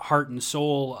their heart and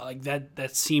soul, like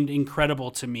that seemed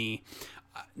incredible to me.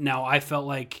 Now I felt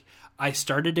like I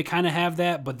started to kind of have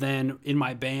that, but then in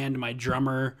my band, my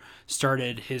drummer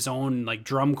started his own like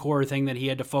drum corps thing that he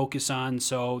had to focus on,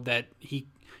 so that he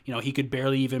could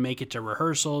barely even make it to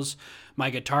rehearsals. My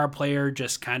guitar player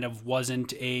just kind of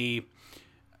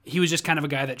he was just kind of a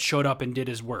guy that showed up and did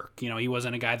his work. You know, he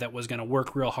wasn't a guy that was going to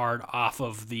work real hard off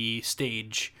of the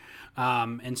stage.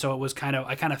 And so it was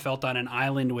I kind of felt on an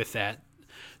island with that.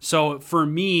 So for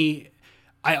me,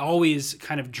 I always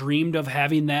kind of dreamed of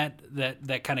having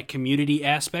that kind of community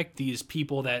aspect, these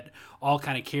people that all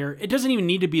kind of care. It doesn't even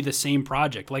need to be the same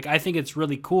project. Like, I think it's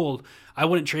really cool. I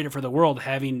wouldn't trade it for the world,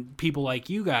 having people like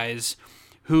you guys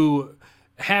who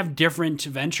have different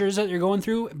ventures that you're going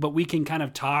through, but we can kind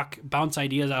of bounce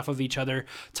ideas off of each other,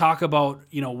 talk about,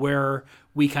 you know, where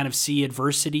we kind of see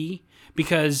adversity,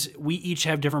 because we each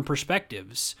have different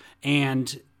perspectives,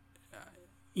 and,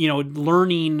 you know,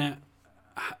 learning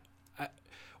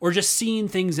or just seeing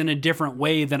things in a different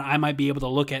way than I might be able to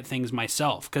look at things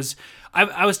myself. Because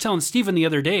I was telling Steven the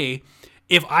other day,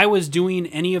 if I was doing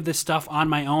any of this stuff on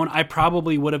my own, I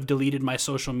probably would have deleted my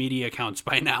social media accounts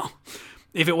by now.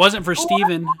 If it wasn't for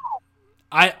Steven,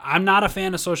 I'm not a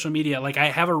fan of social media. Like,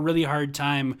 I have a really hard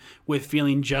time with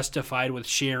feeling justified with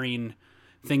sharing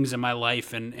things in my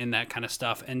life and that kind of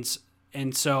stuff.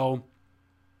 And so,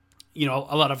 you know,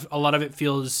 a lot of it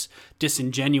feels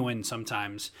disingenuous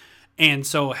sometimes. And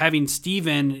so having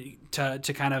Steven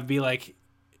to kind of be like,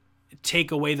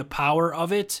 take away the power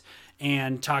of it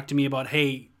and talk to me about,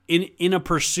 hey, in a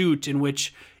pursuit in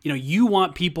which, you know, you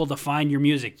want people to find your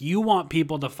music, you want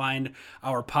people to find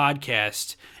our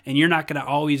podcast, and you're not going to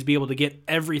always be able to get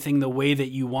everything the way that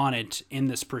you want it in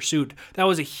this pursuit. That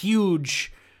was a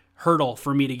huge hurdle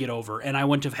for me to get over, and I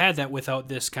wouldn't have had that without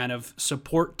this kind of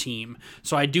support team.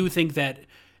 So I do think that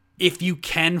if you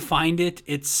can find it,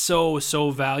 it's so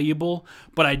valuable,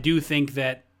 but I do think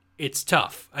that it's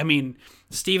tough. I mean,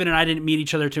 Steven and I didn't meet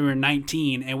each other till we were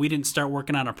 19, and we didn't start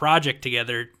working on a project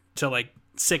together till like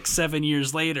 6-7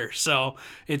 years later. So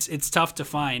it's tough to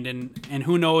find, and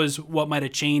who knows what might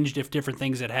have changed if different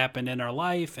things had happened in our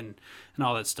life and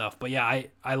all that stuff. But yeah,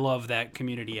 I love that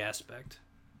community aspect.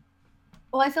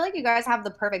 Well, I feel like you guys have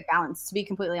the perfect balance, to be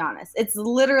completely honest. It's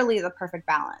literally the perfect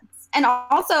balance. And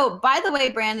also, by the way,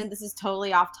 Brandon, this is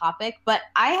totally off topic, but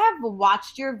I have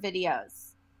watched your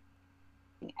videos,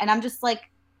 and I'm just like,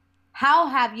 how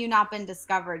have you not been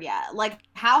discovered yet? Like,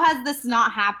 how has this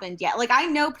not happened yet? Like, I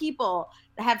know people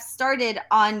that have started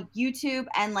on YouTube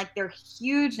and like they're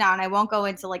huge now, and I won't go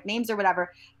into like names or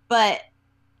whatever, but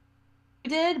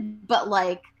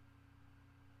like,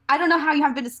 I don't know how you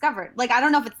haven't been discovered. Like, I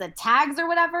don't know if it's the tags or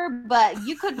whatever, but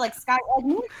you could like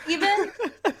even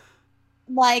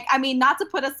like, I mean, not to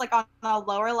put us like on a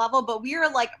lower level, but we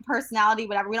are like personality,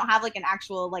 whatever. We don't have like an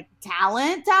actual like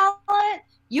talent.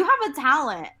 You have a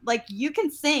talent. Like, you can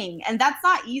sing, and that's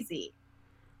not easy.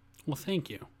 Well, thank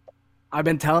you. I've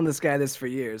been telling this guy this for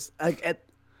years. Like,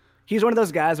 he's one of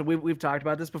those guys, we've talked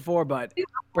about this before, but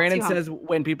Brandon says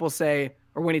when people say,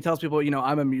 or when he tells people, you know,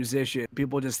 I'm a musician,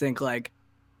 people just think like,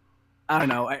 I don't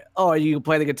know, you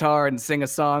play the guitar and sing a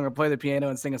song, or play the piano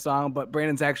and sing a song. But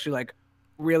Brandon's actually like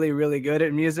really, really good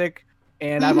at music.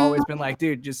 And I've always been like,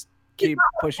 dude, just keep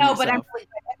pushing yourself. But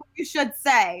you should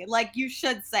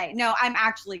say, no, I'm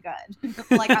actually good.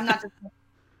 Like, I'm not just.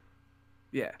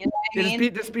 Yeah. You know what I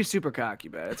mean? Just be super cocky,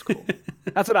 man. It's cool.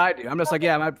 That's what I do. I'm just like,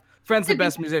 yeah, my friend's the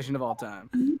best musician of all time.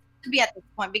 To be at this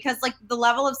point, because like the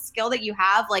level of skill that you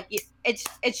have, like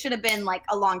it should have been like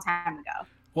a long time ago.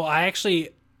 Well,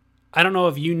 I don't know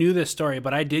if you knew this story,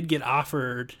 but I did get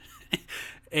offered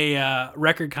a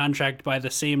record contract by the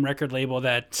same record label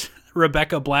that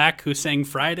Rebecca Black, who sang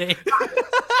Friday.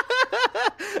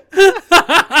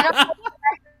 I don't know what the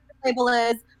record label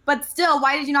is, but still,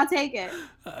 why did you not take it?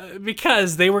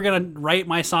 Because they were going to write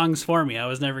my songs for me. I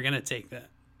was never going to take that.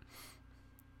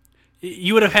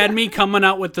 You would have had me coming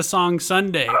out with the song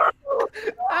Sunday.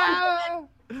 That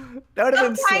would have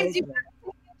been Sometimes you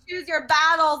choose your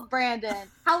battles, Brandon.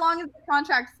 How long is the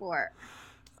contract for?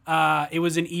 It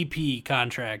was an EP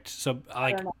contract. So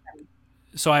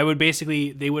I would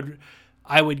basically,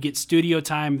 I would get studio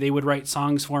time. They would write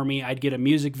songs for me. I'd get a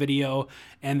music video,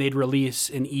 and they'd release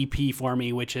an EP for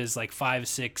me, which is like 5 or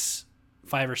 6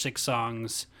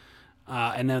 songs.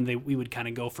 And then we would kind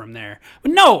of go from there.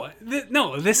 But no,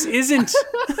 this isn't.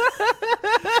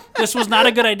 This was not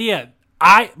a good idea.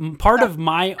 Part of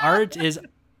my art is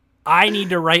I need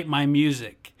to write my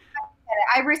music.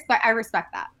 I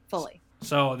respect that fully.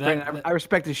 So Brandon, I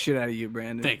respect the shit out of you,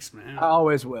 Brandon. Thanks, man. I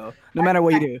always will, no matter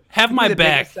what you do. Have my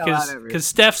back, because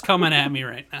Steph's coming at me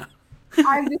right now.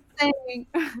 I'm just saying,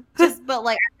 but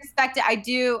like I respect it. I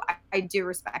do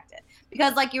respect it,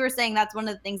 because like you were saying, that's one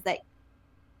of the things that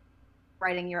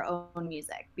writing your own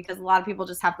music, because a lot of people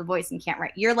just have the voice and can't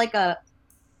write. You're like a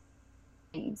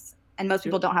things, and most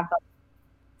people don't have both.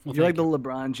 Well, you're like the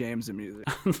LeBron James of music.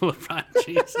 LeBron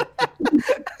James.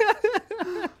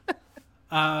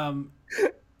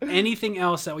 Anything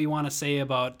else that we want to say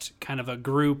about kind of a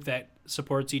group that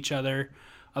supports each other?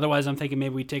 Otherwise, I'm thinking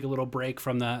maybe we take a little break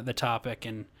from the topic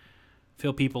and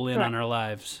fill people in on our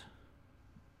lives.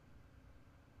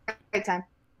 Break time.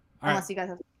 Unless you guys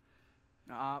have.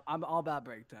 I'm all about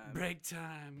break time. Break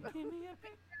time.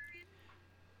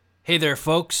 Hey there,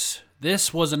 folks.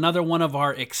 This was another one of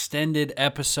our extended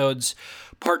episodes.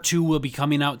 Part 2 will be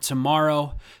coming out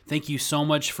tomorrow. Thank you so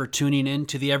much for tuning in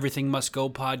to the Everything Must Go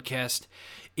podcast.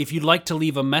 If you'd like to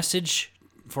leave a message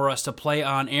for us to play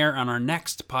on air on our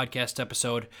next podcast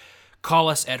episode, call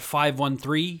us at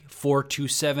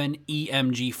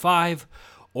 513-427-EMG5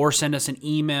 or send us an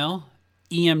email,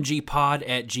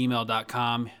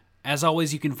 emgpod@gmail.com. As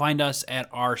always, you can find us at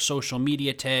our social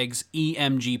media tags,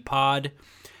 EMGpod.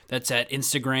 That's at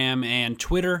Instagram and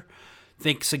Twitter.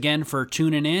 Thanks again for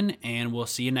tuning in, and we'll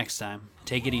see you next time.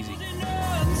 Take it easy.